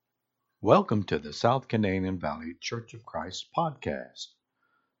Welcome to the South Canadian Valley Church of Christ podcast.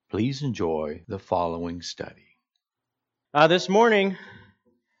 Please enjoy the following study. This morning,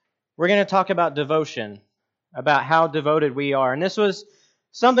 we're going to talk about devotion, about how devoted we are. And this was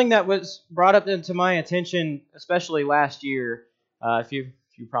something that was brought up into my attention, especially last year, if you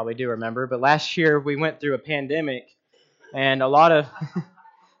probably do remember. But last year, we went through a pandemic, and a lot of,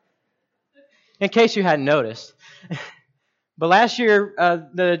 in case you hadn't noticed, but last year,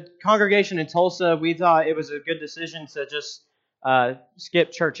 the congregation in Tulsa, we thought it was a good decision to just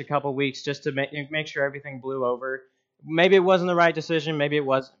skip church a couple weeks just to make sure everything blew over. Maybe it wasn't the right decision. Maybe it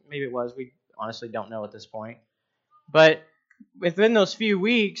was. We honestly don't know at this point. But within those few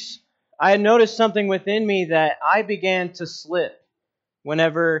weeks, I had noticed something within me that I began to slip.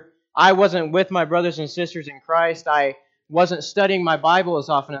 Whenever I wasn't with my brothers and sisters in Christ, I wasn't studying my Bible as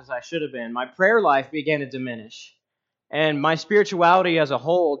often as I should have been. My prayer life began to diminish. And my spirituality as a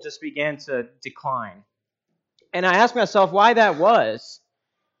whole just began to decline. And I asked myself why that was.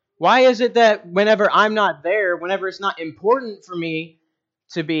 Why is it that whenever I'm not there, whenever it's not important for me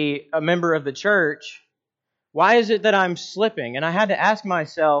to be a member of the church, why is it that I'm slipping? And I had to ask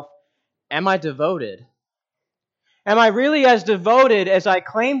myself, am I devoted? Am I really as devoted as I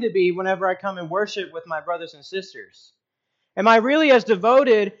claim to be whenever I come and worship with my brothers and sisters? Am I really as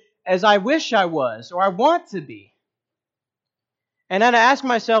devoted as I wish I was or I want to be? And I had to ask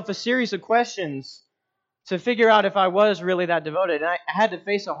myself a series of questions to figure out if I was really that devoted. And I had to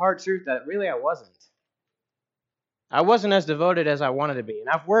face a hard truth that really I wasn't. I wasn't as devoted as I wanted to be. And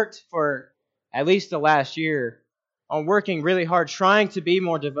I've worked for at least the last year on working really hard, trying to be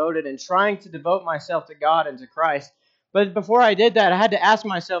more devoted and trying to devote myself to God and to Christ. But before I did that, I had to ask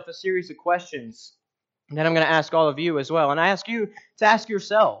myself a series of questions that I'm going to ask all of you as well. And I ask you to ask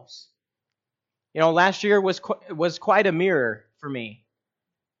yourselves. You know, last year was quite a mirror for me.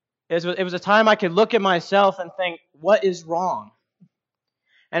 It was a time I could look at myself and think, what is wrong?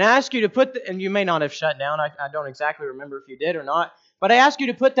 And I ask you to put, and you may not have shut down, I don't exactly remember if you did or not, but I ask you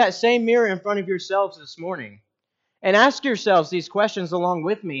to put that same mirror in front of yourselves this morning. And ask yourselves these questions along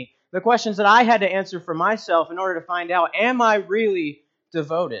with me, the questions that I had to answer for myself in order to find out, am I really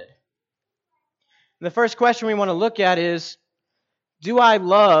devoted? And the first question we want to look at is, do I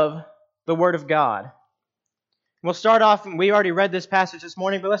love the Word of God? We'll start off, we already read this passage this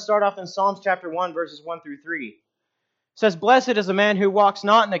morning, but let's start off in Psalms chapter 1, verses 1 through 3. It says, "Blessed is the man who walks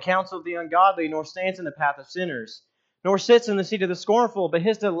not in the counsel of the ungodly, nor stands in the path of sinners, nor sits in the seat of the scornful, but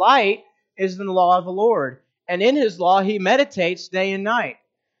his delight is in the law of the Lord, and in his law he meditates day and night.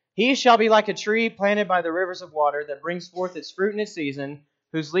 He shall be like a tree planted by the rivers of water, that brings forth its fruit in its season,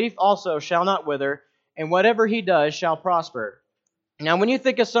 whose leaf also shall not wither, and whatever he does shall prosper." Now, when you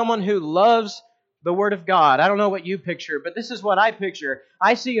think of someone who loves the Word of God, I don't know what you picture, but this is what I picture.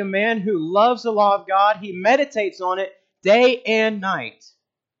 I see a man who loves the law of God. He meditates on it day and night.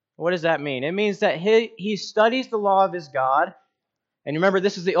 What does that mean? It means that he studies the law of his God. And remember,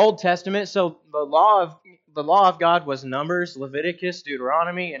 this is the Old Testament, so the law of God was Numbers, Leviticus,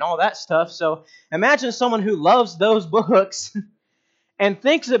 Deuteronomy, and all that stuff. So imagine someone who loves those books and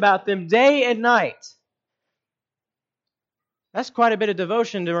thinks about them day and night. That's quite a bit of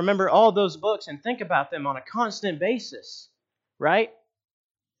devotion to remember all those books and think about them on a constant basis, right?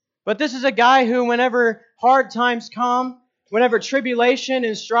 But this is a guy who, whenever hard times come, whenever tribulation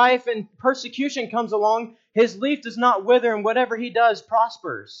and strife and persecution comes along, his leaf does not wither, and whatever he does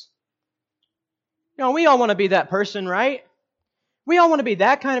prospers. You know, we all want to be that person, right? We all want to be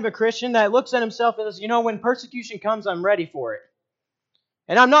that kind of a Christian that looks at himself and says, you know, when persecution comes, I'm ready for it.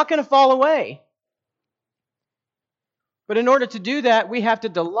 And I'm not going to fall away. But in order to do that, we have to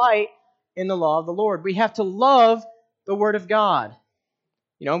delight in the law of the Lord. We have to love the Word of God.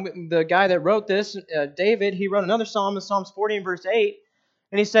 You know, the guy that wrote this, David, he wrote another psalm in Psalms 40 and verse 8.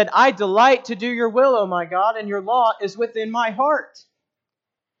 And he said, "I delight to do your will, O my God, and your law is within my heart."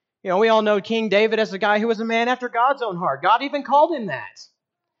 You know, we all know King David as a guy who was a man after God's own heart. God even called him that.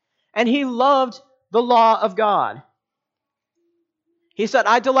 And he loved the law of God. He said,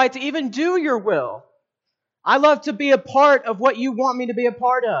 "I delight to even do your will. I love to be a part of what you want me to be a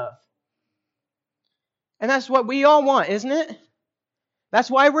part of." And that's what we all want, isn't it?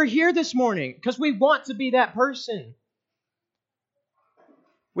 That's why we're here this morning, because we want to be that person.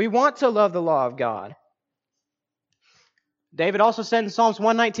 We want to love the law of God. David also said in Psalms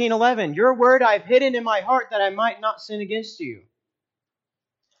 119:11, "Your word I've hidden in my heart that I might not sin against you."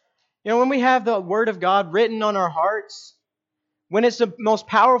 You know, when we have the Word of God written on our hearts, when it's the most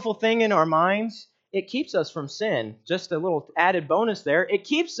powerful thing in our minds, it keeps us from sin. Just a little added bonus there. It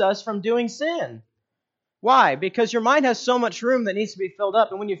keeps us from doing sin. Why? Because your mind has so much room that needs to be filled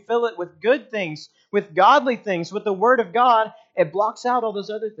up. And when you fill it with good things, with godly things, with the Word of God, it blocks out all those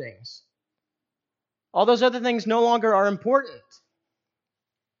other things. All those other things no longer are important.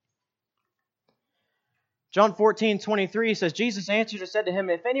 John 14:23 says, Jesus answered and said to him,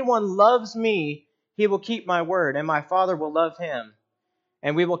 if anyone loves me, he will keep my word, and my Father will love him,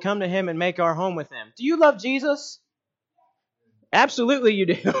 and we will come to him and make our home with him. Do you love Jesus? Absolutely you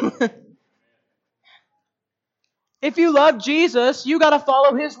do. If you love Jesus, you got to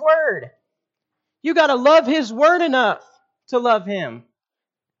follow His word. You got to love His word enough to love Him.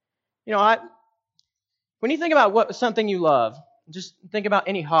 You know, when you think about something you love, just think about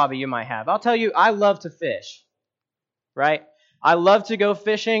any hobby you might have. I'll tell you, I love to fish, right? I love to go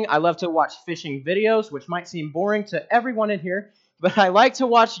fishing. I love to watch fishing videos, which might seem boring to everyone in here, but I like to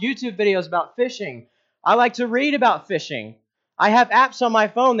watch YouTube videos about fishing. I like to read about fishing. I have apps on my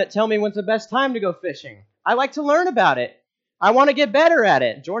phone that tell me when's the best time to go fishing. I like to learn about it. I want to get better at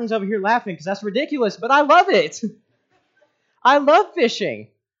it. Jordan's over here laughing because that's ridiculous, but I love it. I love fishing.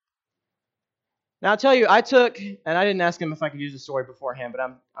 Now, I'll tell you, I didn't ask him if I could use the story beforehand, but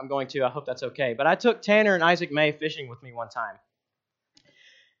I'm going to. I hope that's okay. But I took Tanner and Isaac May fishing with me one time.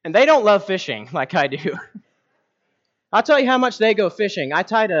 And they don't love fishing like I do. I'll tell you how much they go fishing. I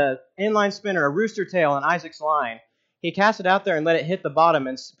tied an inline spinner, a rooster tail, on Isaac's line. He cast it out there and let it hit the bottom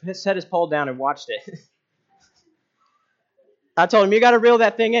and set his pole down and watched it. I told him, you got to reel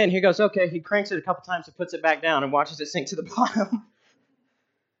that thing in. He goes, okay. He cranks it a couple times and puts it back down and watches it sink to the bottom.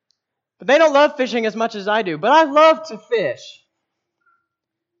 But they don't love fishing as much as I do. But I love to fish.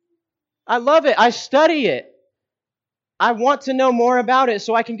 I love it. I study it. I want to know more about it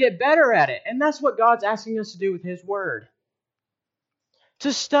so I can get better at it. And that's what God's asking us to do with His Word.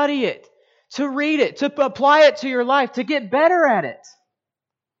 To study it, to read it, to apply it to your life, to get better at it.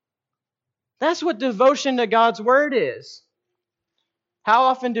 That's what devotion to God's Word is. How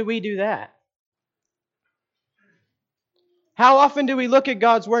often do we do that? How often do we look at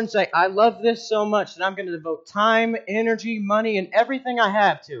God's Word and say, I love this so much that I'm going to devote time, energy, money, and everything I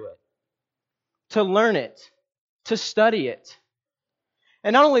have to it, to learn it, to study it.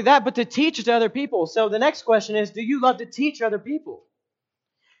 And not only that, but to teach it to other people. So the next question is, do you love to teach other people?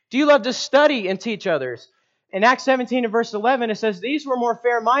 Do you love to study and teach others? In Acts 17 and verse 11, it says, these were more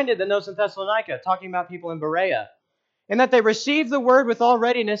fair-minded than those in Thessalonica, talking about people in Berea, and that they received the word with all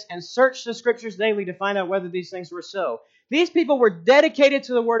readiness and searched the Scriptures daily to find out whether these things were so. These people were dedicated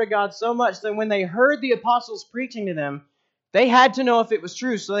to the Word of God so much that when they heard the apostles preaching to them, they had to know if it was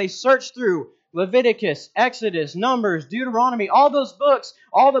true. So they searched through Leviticus, Exodus, Numbers, Deuteronomy, all those books,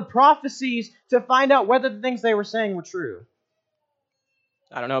 all the prophecies to find out whether the things they were saying were true.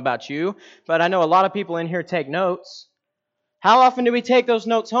 I don't know about you, but I know a lot of people in here take notes. How often do we take those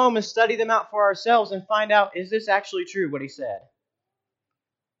notes home and study them out for ourselves and find out, is this actually true, what he said?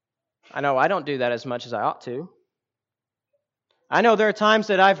 I know I don't do that as much as I ought to. I know there are times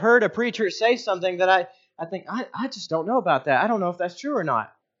that I've heard a preacher say something that I think, I just don't know about that. I don't know if that's true or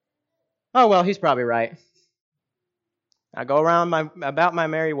not. Oh, well, he's probably right. I go around about my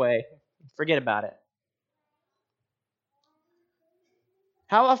merry way. Forget about it.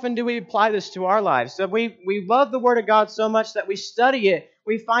 How often do we apply this to our lives? So we love the Word of God so much that we study it.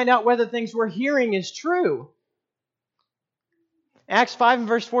 We find out whether things we're hearing is true. Acts 5 and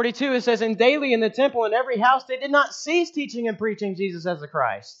verse 42, it says, and daily in the temple in every house they did not cease teaching and preaching Jesus as the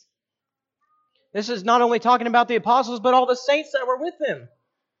Christ. This is not only talking about the apostles, but all the saints that were with him.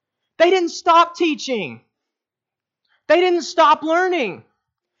 They didn't stop teaching. They didn't stop learning.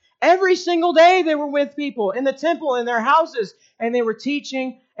 Every single day they were with people in the temple, in their houses, and they were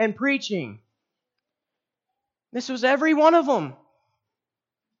teaching and preaching. This was every one of them.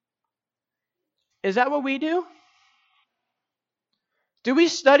 Is that what we do? Do we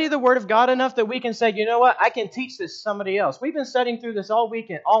study the Word of God enough that we can say, you know what, I can teach this to somebody else? We've been studying through this all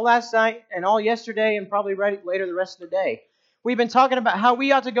weekend, all last night, and all yesterday, and probably later the rest of the day. We've been talking about how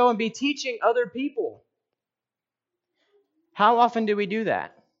we ought to go and be teaching other people. How often do we do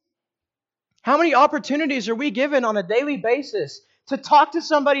that? How many opportunities are we given on a daily basis to talk to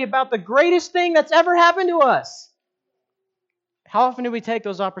somebody about the greatest thing that's ever happened to us? How often do we take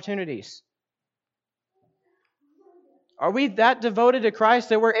those opportunities? Are we that devoted to Christ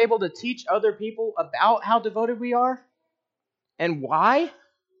that we're able to teach other people about how devoted we are? And why?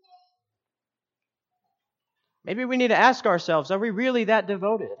 Maybe we need to ask ourselves, are we really that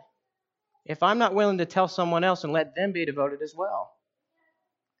devoted? If I'm not willing to tell someone else and let them be devoted as well.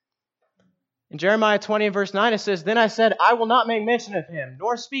 In Jeremiah 20 and verse 9 it says, then I said, I will not make mention of him,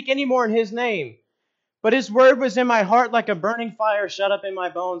 nor speak any more in his name. But his word was in my heart like a burning fire shut up in my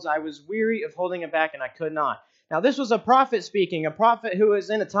bones. I was weary of holding it back, and I could not. Now, this was a prophet speaking, a prophet who was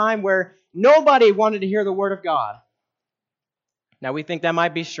in a time where nobody wanted to hear the word of God. Now, we think that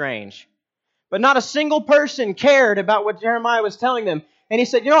might be strange. But not a single person cared about what Jeremiah was telling them. And he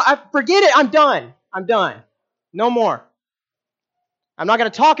said, I forget it. I'm done. I'm done. No more. I'm not going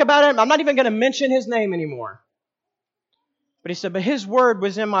to talk about him. I'm not even going to mention his name anymore. But he said, but his word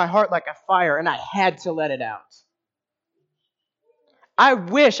was in my heart like a fire, and I had to let it out. I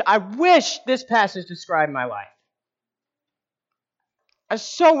wish this passage described my life. I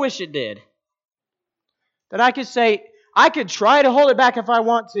so wish it did. That I could say, I could try to hold it back if I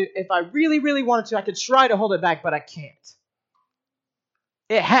want to. If I really, really wanted to, I could try to hold it back, but I can't.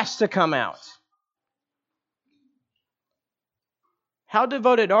 It has to come out. How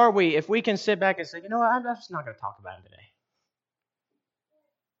devoted are we if we can sit back and say, what, I'm just not going to talk about it today.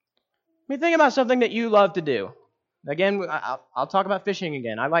 I mean, think about something that you love to do. Again, I'll talk about fishing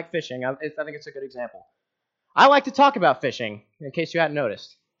again. I like fishing. I think it's a good example. I like to talk about fishing, in case you hadn't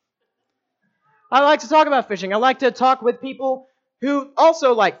noticed. I like to talk about fishing. I like to talk with people who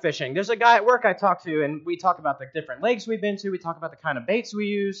also like fishing. There's a guy at work I talk to, and we talk about the different lakes we've been to. We talk about the kind of baits we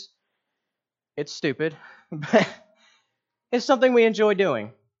use. It's stupid, but it's something we enjoy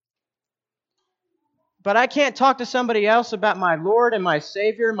doing. But I can't talk to somebody else about my Lord and my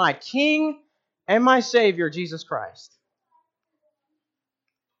Savior, my King and my Savior, Jesus Christ.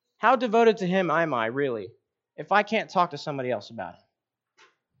 How devoted to Him am I, really, if I can't talk to somebody else about it?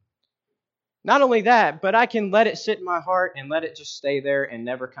 Not only that, but I can let it sit in my heart and let it just stay there and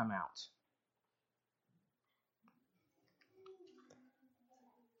never come out.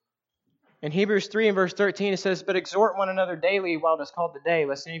 In Hebrews 3 and verse 13, it says, but exhort one another daily while it is called the day,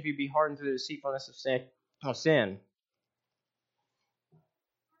 lest any of you be hardened through the deceitfulness of sin.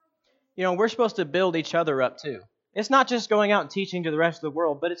 We're supposed to build each other up too. It's not just going out and teaching to the rest of the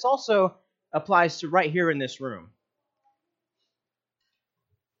world, but it also applies to right here in this room.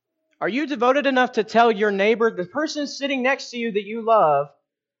 Are you devoted enough to tell your neighbor, the person sitting next to you that you love,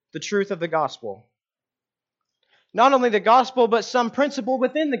 the truth of the gospel? Not only the gospel, but some principle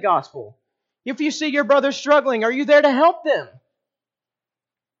within the gospel. If you see your brother struggling, are you there to help them?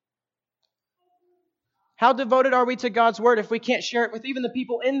 How devoted are we to God's word if we can't share it with even the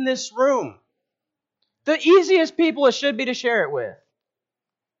people in this room? The easiest people it should be to share it with.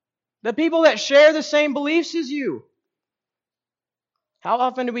 The people that share the same beliefs as you. How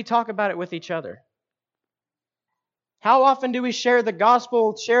often do we talk about it with each other? How often do we share the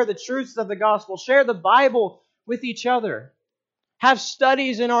gospel, share the truths of the gospel, share the Bible with each other? Have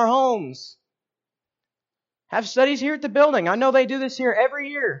studies in our homes. Have studies here at the building. I know they do this here every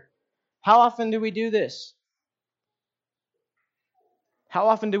year. How often do we do this? How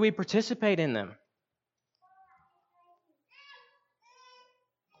often do we participate in them?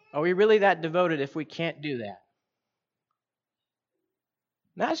 Are we really that devoted if we can't do that?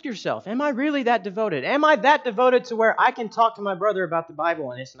 And ask yourself, am I really that devoted? Am I that devoted to where I can talk to my brother about the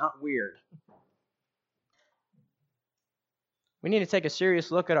Bible and it's not weird? We need to take a serious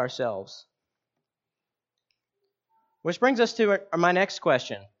look at ourselves. Which brings us to my next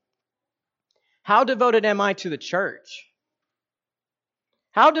question. How devoted am I to the church?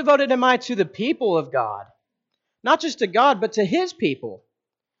 How devoted am I to the people of God? Not just to God, but to His people.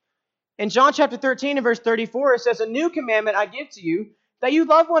 In John chapter 13 and verse 34, it says, a new commandment I give to you, that you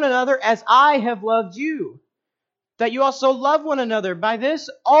love one another as I have loved you. That you also love one another. By this,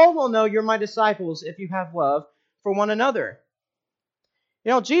 all will know you're my disciples if you have love for one another.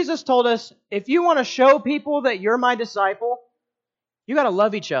 Jesus told us, if you want to show people that you're my disciple, you got to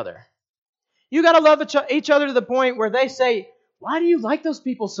love each other. You got to love each other to the point where they say, why do you like those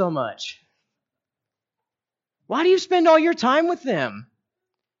people so much? Why do you spend all your time with them?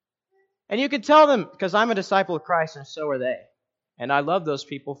 And you can tell them, because I'm a disciple of Christ and so are they. And I love those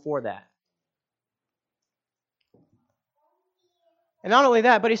people for that. And not only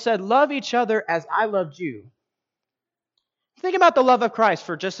that, but he said, love each other as I loved you. Think about the love of Christ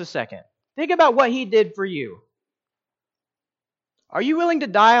for just a second. Think about what He did for you. Are you willing to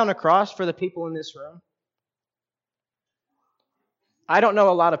die on a cross for the people in this room? I don't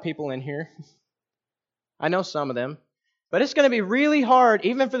know a lot of people in here. I know some of them. But it's going to be really hard,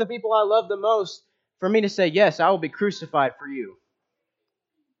 even for the people I love the most, for me to say, yes, I will be crucified for you.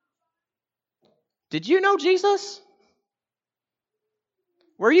 Did you know Jesus?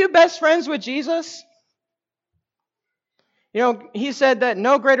 Were you best friends with Jesus? He said that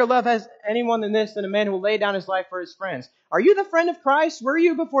no greater love has anyone than this, than a man who will lay down his life for his friends. Are you the friend of Christ? Were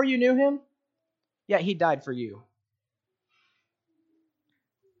you before you knew Him? Yet He died for you.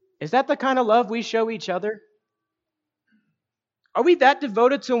 Is that the kind of love we show each other? Are we that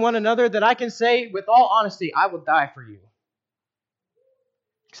devoted to one another that I can say with all honesty, I will die for you?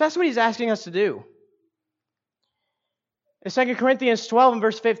 Because that's what he's asking us to do. In 2 Corinthians 12 and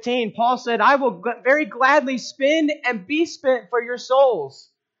verse 15, Paul said, I will very gladly spend and be spent for your souls.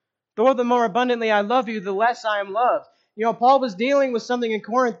 Though the more abundantly I love you, the less I am loved. You know, Paul was dealing with something in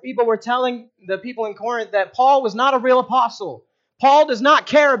Corinth. People were telling the people in Corinth that Paul was not a real apostle. Paul does not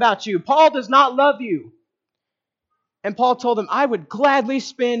care about you. Paul does not love you. And Paul told them, I would gladly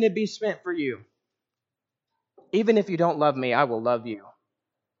spend and be spent for you. Even if you don't love me, I will love you.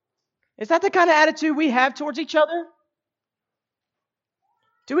 Is that the kind of attitude we have towards each other?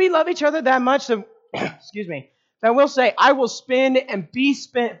 Do we love each other that much that, that we'll say, I will spend and be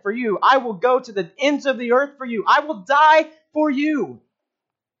spent for you. I will go to the ends of the earth for you. I will die for you.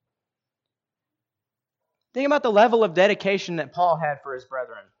 Think about the level of dedication that Paul had for his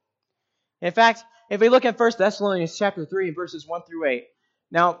brethren. In fact, if we look at 1 Thessalonians chapter 3, verses 1 through 8.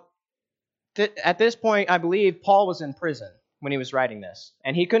 Now, at this point, I believe Paul was in prison when he was writing this.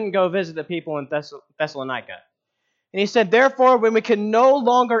 And he couldn't go visit the people in Thessalonica. And he said, therefore, when we could no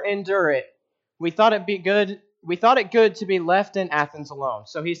longer endure it, we thought it good to be left in Athens alone.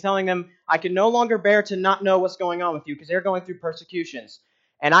 So he's telling them, I can no longer bear to not know what's going on with you because they're going through persecutions.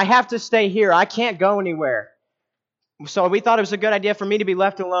 And I have to stay here. I can't go anywhere. So we thought it was a good idea for me to be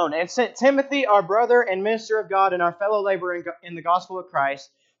left alone. And sent Timothy, our brother and minister of God and our fellow laborer in the gospel of Christ,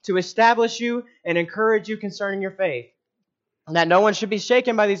 to establish you and encourage you concerning your faith. And that no one should be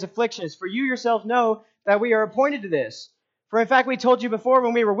shaken by these afflictions. For you yourselves know that we are appointed to this. For in fact, we told you before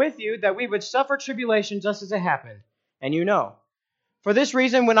when we were with you that we would suffer tribulation just as it happened. And you know. For this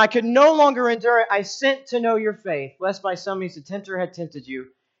reason, when I could no longer endure it, I sent to know your faith, lest by some means the tempter had tempted you,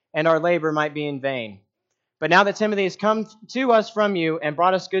 and our labor might be in vain. But now that Timothy has come to us from you and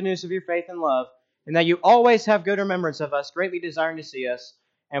brought us good news of your faith and love, and that you always have good remembrance of us, greatly desiring to see us,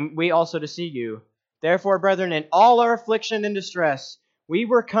 and we also to see you. Therefore, brethren, in all our affliction and distress, we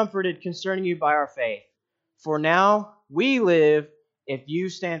were comforted concerning you by our faith. For now we live if you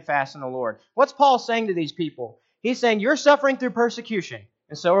stand fast in the Lord. What's Paul saying to these people? He's saying, you're suffering through persecution,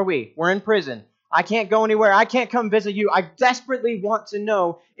 and so are we. We're in prison. I can't go anywhere. I can't come visit you. I desperately want to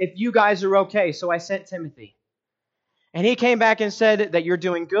know if you guys are okay, so I sent Timothy. And he came back and said that you're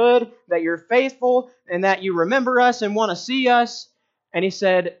doing good, that you're faithful, and that you remember us and want to see us. And he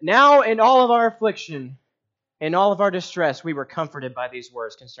said, now in all of our affliction, in all of our distress, we were comforted by these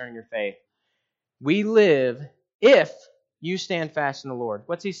words concerning your faith. We live if you stand fast in the Lord.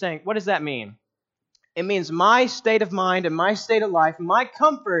 What's he saying? What does that mean? It means my state of mind and my state of life, my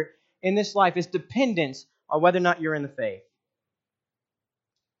comfort in this life is dependent on whether or not you're in the faith.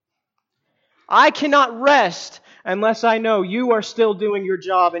 I cannot rest unless I know you are still doing your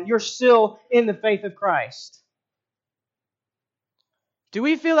job and you're still in the faith of Christ. Do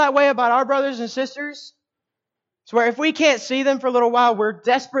we feel that way about our brothers and sisters? It's where if we can't see them for a little while, we're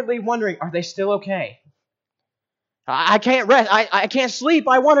desperately wondering, are they still okay? I can't rest. I can't sleep.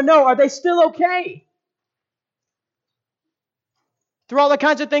 I want to know, are they still okay? Through all the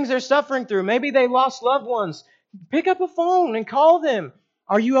kinds of things they're suffering through. Maybe they lost loved ones. Pick up a phone and call them.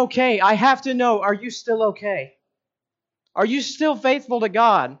 Are you okay? I have to know, are you still okay? Are you still faithful to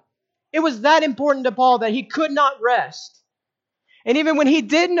God? It was that important to Paul that he could not rest. And even when he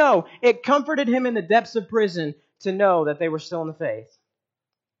did know, it comforted him in the depths of prison to know that they were still in the faith.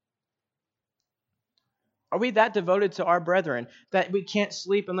 Are we that devoted to our brethren that we can't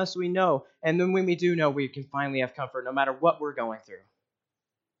sleep unless we know? And then when we do know, we can finally have comfort no matter what we're going through.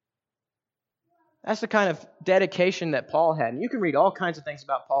 That's the kind of dedication that Paul had. And you can read all kinds of things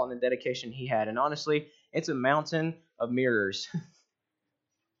about Paul and the dedication he had. And honestly, it's a mountain of mirrors.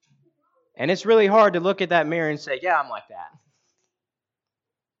 And it's really hard to look at that mirror and say, yeah, I'm like that.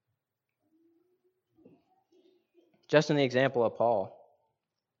 Just in the example of Paul.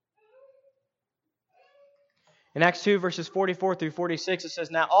 In Acts 2, verses 44 through 46, it says,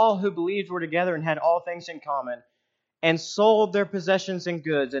 now all who believed were together and had all things in common, and sold their possessions and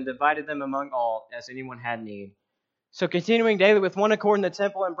goods, and divided them among all, as anyone had need. So continuing daily with one accord in the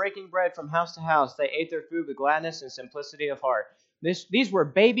temple, and breaking bread from house to house, they ate their food with gladness and simplicity of heart. These were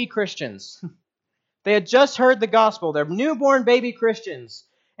baby Christians. They had just heard the gospel. They're newborn baby Christians.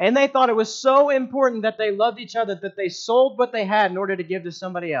 And they thought it was so important that they loved each other that they sold what they had in order to give to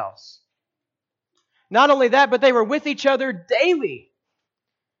somebody else. Not only that, but they were with each other daily,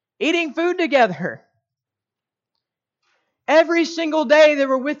 eating food together. Every single day they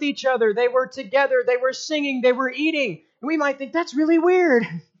were with each other. They were together. They were singing. They were eating. And we might think, that's really weird.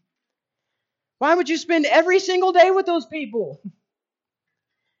 Why would you spend every single day with those people?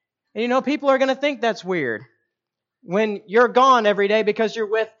 And people are going to think that's weird when you're gone every day because you're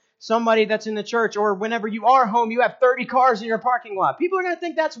with somebody that's in the church, or whenever you are home, you have 30 cars in your parking lot. People are going to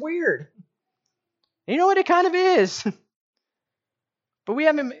think that's weird. And you know what? It kind of is. But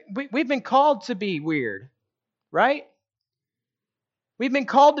we've been called to be weird, right? We've been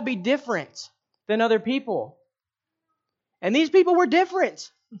called to be different than other people. And these people were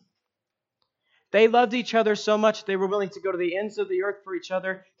different. They loved each other so much they were willing to go to the ends of the earth for each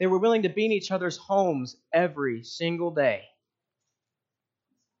other. They were willing to be in each other's homes every single day.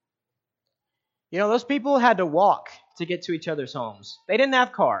 Those people had to walk to get to each other's homes. They didn't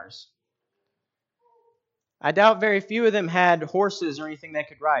have cars. I doubt very few of them had horses or anything they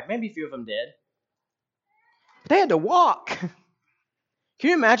could ride. Maybe a few of them did. But they had to walk. Can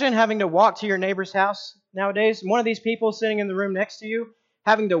you imagine having to walk to your neighbor's house nowadays? One of these people sitting in the room next to you,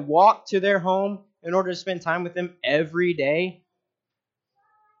 having to walk to their home in order to spend time with them every day?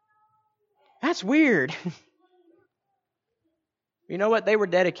 That's weird. You know what? They were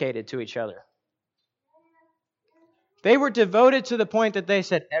dedicated to each other. They were devoted to the point that they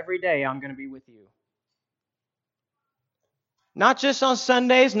said, every day I'm going to be with you. Not just on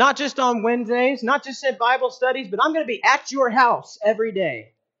Sundays, not just on Wednesdays, not just in Bible studies, but I'm going to be at your house every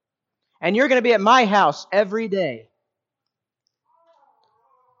day. And you're going to be at my house every day.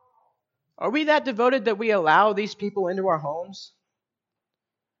 Are we that devoted that we allow these people into our homes?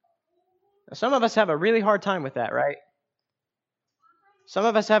 Now, some of us have a really hard time with that, right? Some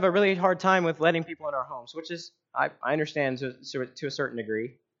of us have a really hard time with letting people in our homes, which is, I understand to a certain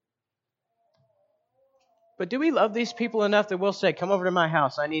degree. But do we love these people enough that we'll say, come over to my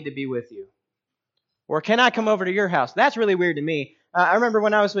house, I need to be with you? Or can I come over to your house? That's really weird to me. I remember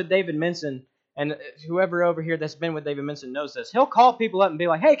when I was with David Minson, and whoever over here that's been with David Minson knows this. He'll call people up and be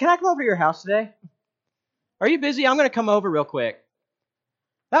like, hey, can I come over to your house today? Are you busy? I'm going to come over real quick.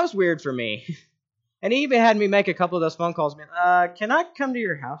 That was weird for me. And he even had me make a couple of those phone calls. Can I come to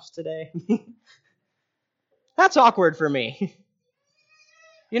your house today? That's awkward for me.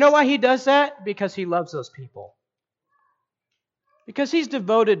 You know why he does that? Because he loves those people. Because he's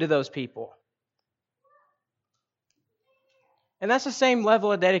devoted to those people. And that's the same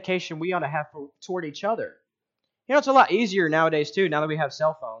level of dedication we ought to have toward each other. It's a lot easier nowadays, too, now that we have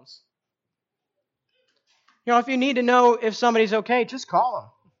cell phones. If you need to know if somebody's okay, just call them.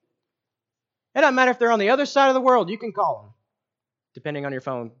 It doesn't matter if they're on the other side of the world, you can call them, depending on your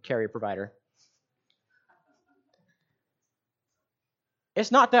phone carrier provider.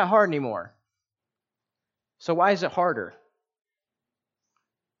 It's not that hard anymore. So why is it harder?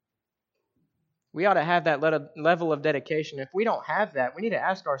 We ought to have that level of dedication. If we don't have that, we need to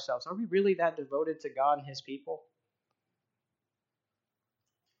ask ourselves, are we really that devoted to God and His people?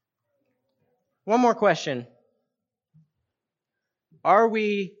 One more question. Are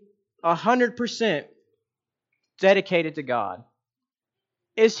we 100% dedicated to God?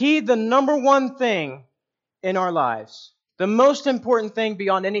 Is He the number one thing in our lives? The most important thing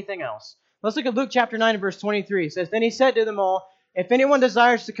beyond anything else? Let's look at Luke chapter 9 and verse 23. It says, then He said to them all, if anyone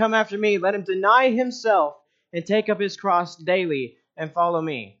desires to come after me, let him deny himself and take up his cross daily and follow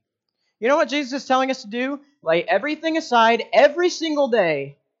me. You know what Jesus is telling us to do? Lay everything aside every single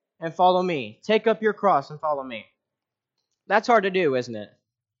day and follow me. Take up your cross and follow me. That's hard to do, isn't it?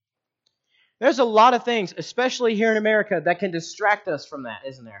 There's a lot of things, especially here in America, that can distract us from that,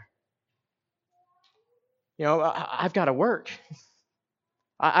 isn't there? I've got to work.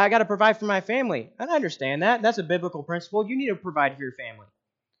 I got to provide for my family. And I understand that. That's a biblical principle. You need to provide for your family.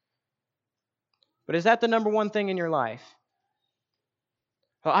 But is that the number one thing in your life?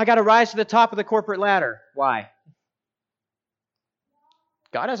 Well, I got to rise to the top of the corporate ladder. Why?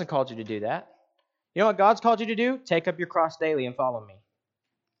 God hasn't called you to do that. You know what God's called you to do? Take up your cross daily and follow me.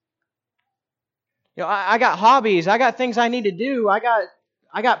 I got hobbies. I got things I need to do. I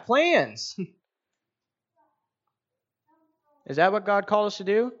got plans. Is that what God called us to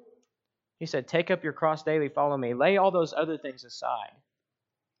do? He said, take up your cross daily, follow me. Lay all those other things aside.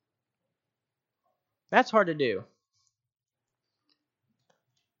 That's hard to do.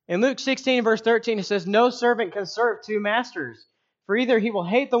 In Luke 16, verse 13, it says, no servant can serve two masters, for either he will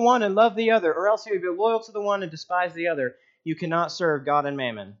hate the one and love the other, or else he will be loyal to the one and despise the other. You cannot serve God and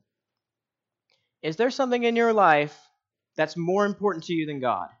mammon. Is there something in your life that's more important to you than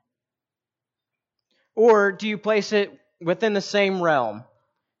God? Or do you place it within the same realm?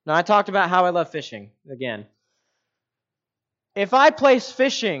 Now, I talked about how I love fishing again. If I place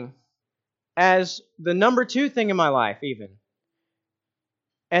fishing as the number two thing in my life, even,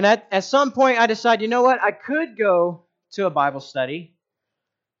 and at some point I decide, you know what, I could go to a Bible study,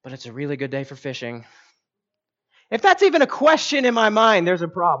 but it's a really good day for fishing. If that's even a question in my mind, there's a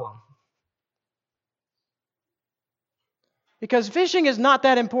problem. Because fishing is not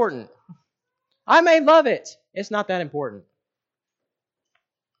that important. I may love it. It's not that important.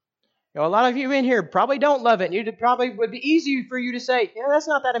 A lot of you in here probably don't love it. And probably would be easy for you to say, yeah, that's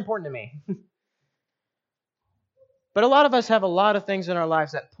not that important to me. But a lot of us have a lot of things in our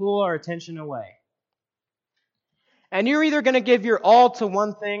lives that pull our attention away. And you're either going to give your all to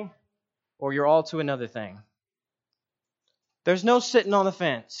one thing or your all to another thing. There's no sitting on the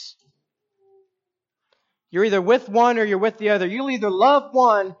fence. You're either with one or you're with the other. You'll either love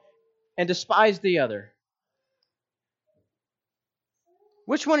one and despise the other.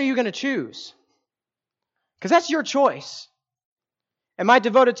 Which one are you going to choose? Because that's your choice. Am I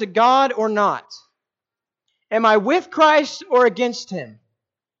devoted to God or not? Am I with Christ or against Him?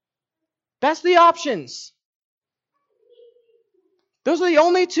 That's the options. Those are the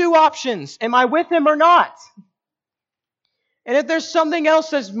only two options. Am I with Him or not? And if there's something else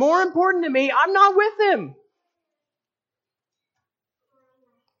that's more important to me, I'm not with Him.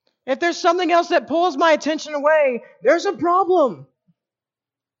 If there's something else that pulls my attention away, there's a problem.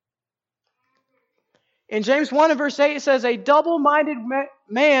 In James 1 and verse 8 it says, a double-minded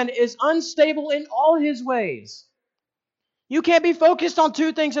man is unstable in all his ways. You can't be focused on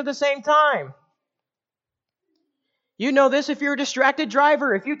two things at the same time. You know this if you're a distracted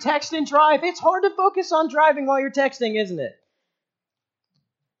driver. If you text and drive, it's hard to focus on driving while you're texting, isn't it?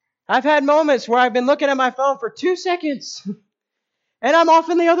 I've had moments where I've been looking at my phone for 2 seconds and I'm off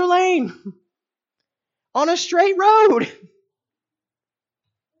in the other lane on a straight road.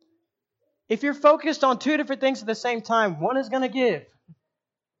 If you're focused on two different things at the same time, one is going to give.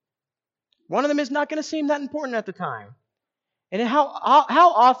 One of them is not going to seem that important at the time. And how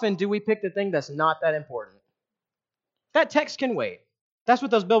often do we pick the thing that's not that important? That text can wait. That's what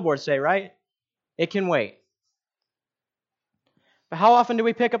those billboards say, right? It can wait. But how often do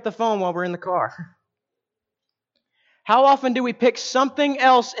we pick up the phone while we're in the car? How often do we pick something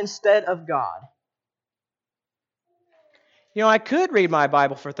else instead of God? You know, I could read my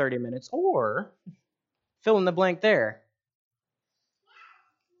Bible for 30 minutes or fill in the blank there.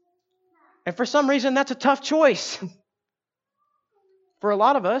 And for some reason, that's a tough choice. For a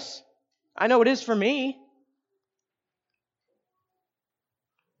lot of us. I know it is for me.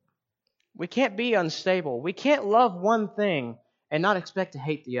 We can't be unstable. We can't love one thing and not expect to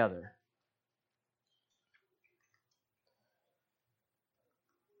hate the other.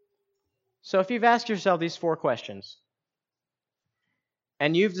 So if you've asked yourself these 4 questions,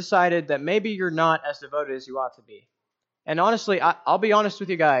 and you've decided that maybe you're not as devoted as you ought to be. And honestly, I'll be honest with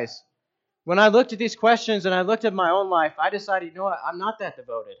you guys. When I looked at these questions and I looked at my own life, I decided, you know what, I'm not that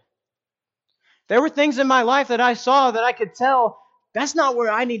devoted. There were things in my life that I saw that I could tell, that's not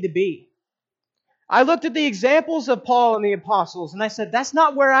where I need to be. I looked at the examples of Paul and the apostles, and I said, that's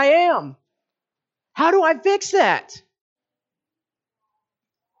not where I am. How do I fix that?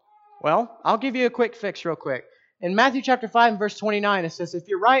 Well, I'll give you a quick fix real quick. In Matthew chapter 5 and verse 29, it says, if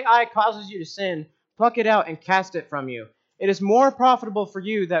your right eye causes you to sin, pluck it out and cast it from you. It is more profitable for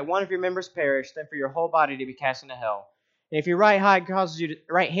you that one of your members perish than for your whole body to be cast into hell. And if your right hand causes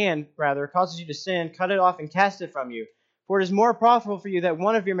you to sin, cut it off and cast it from you. For it is more profitable for you that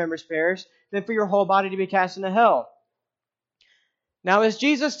one of your members perish than for your whole body to be cast into hell. Now, is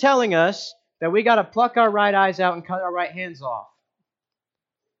Jesus telling us that we got to pluck our right eyes out and cut our right hands off?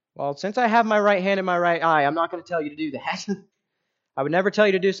 Well, since I have my right hand and my right eye, I'm not going to tell you to do that. I would never tell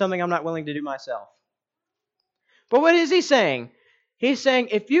you to do something I'm not willing to do myself. But what is he saying? He's saying,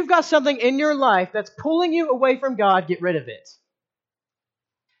 if you've got something in your life that's pulling you away from God, get rid of it.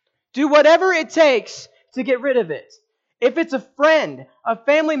 Do whatever it takes to get rid of it. If it's a friend, a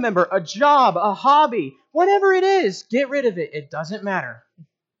family member, a job, a hobby, whatever it is, get rid of it. It doesn't matter.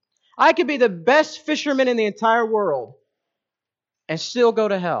 I could be the best fisherman in the entire world and still go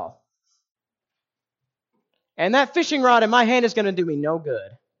to hell. And that fishing rod in my hand is going to do me no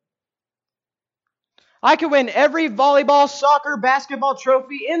good. I could win every volleyball, soccer, basketball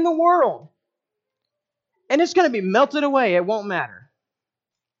trophy in the world. And it's going to be melted away. It won't matter.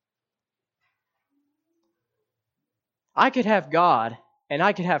 I could have God and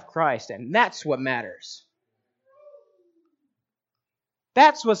I could have Christ, and that's what matters.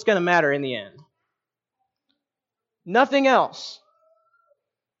 That's what's going to matter in the end. Nothing else.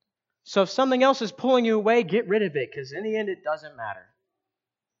 So if something else is pulling you away, get rid of it, because in the end it doesn't matter.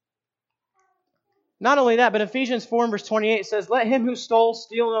 Not only that, but Ephesians 4 verse 28 says, let him who stole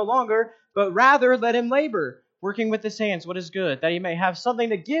steal no longer, but rather let him labor, working with his hands what is good, that he may have something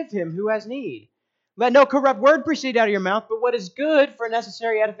to give him who has need. Let no corrupt word proceed out of your mouth, but what is good for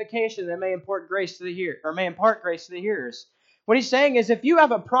necessary edification, that may impart grace to the hearers. What he's saying is, if you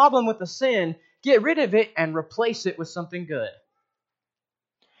have a problem with the sin, get rid of it and replace it with something good.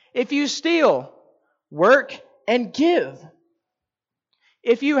 If you steal, work and give.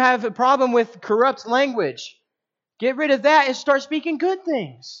 If you have a problem with corrupt language, get rid of that and start speaking good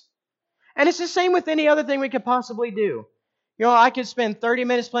things. And it's the same with any other thing we could possibly do. You know, I could spend 30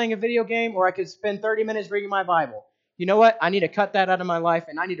 minutes playing a video game, or I could spend 30 minutes reading my Bible. You know what? I need to cut that out of my life,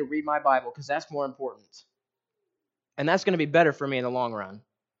 and I need to read my Bible because that's more important. And that's going to be better for me in the long run.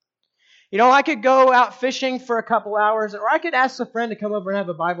 You know, I could go out fishing for a couple hours, or I could ask a friend to come over and have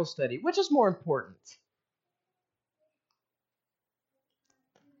a Bible study. Which is more important?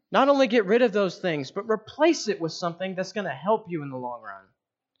 Not only get rid of those things, but replace it with something that's going to help you in the long run.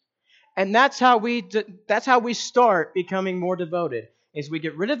 And that's how we start becoming more devoted, is we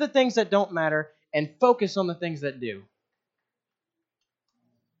get rid of the things that don't matter and focus on the things that do.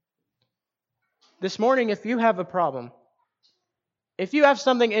 This morning, if you have a problem, if you have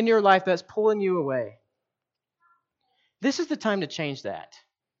something in your life that's pulling you away, this is the time to change that.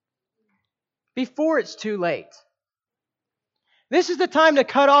 Before it's too late. This is the time to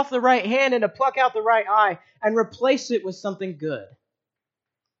cut off the right hand and to pluck out the right eye and replace it with something good.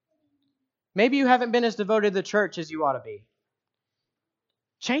 Maybe you haven't been as devoted to the church as you ought to be.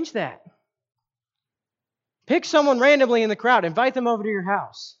 Change that. Pick someone randomly in the crowd. Invite them over to your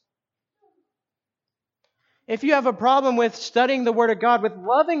house. If you have a problem with studying the Word of God, with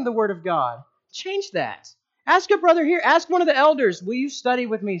loving the Word of God, change that. Ask a brother here. Ask one of the elders, will you study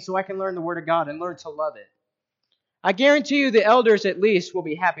with me so I can learn the Word of God and learn to love it? I guarantee you the elders at least will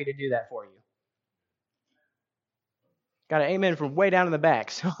be happy to do that for you. Got an amen from way down in the back,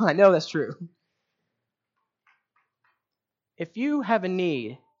 so I know that's true. If you have a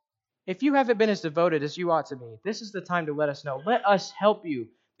need, if you haven't been as devoted as you ought to be, this is the time to let us know. Let us help you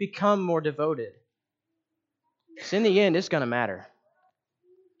become more devoted. Because in the end, it's going to matter.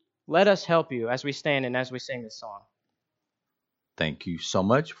 Let us help you as we stand and as we sing this song. Thank you so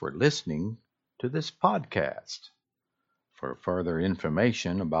much for listening to this podcast. For further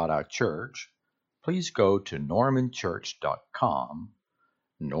information about our church, please go to normanchurch.com,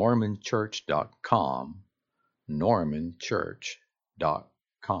 normanchurch.com,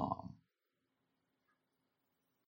 normanchurch.com.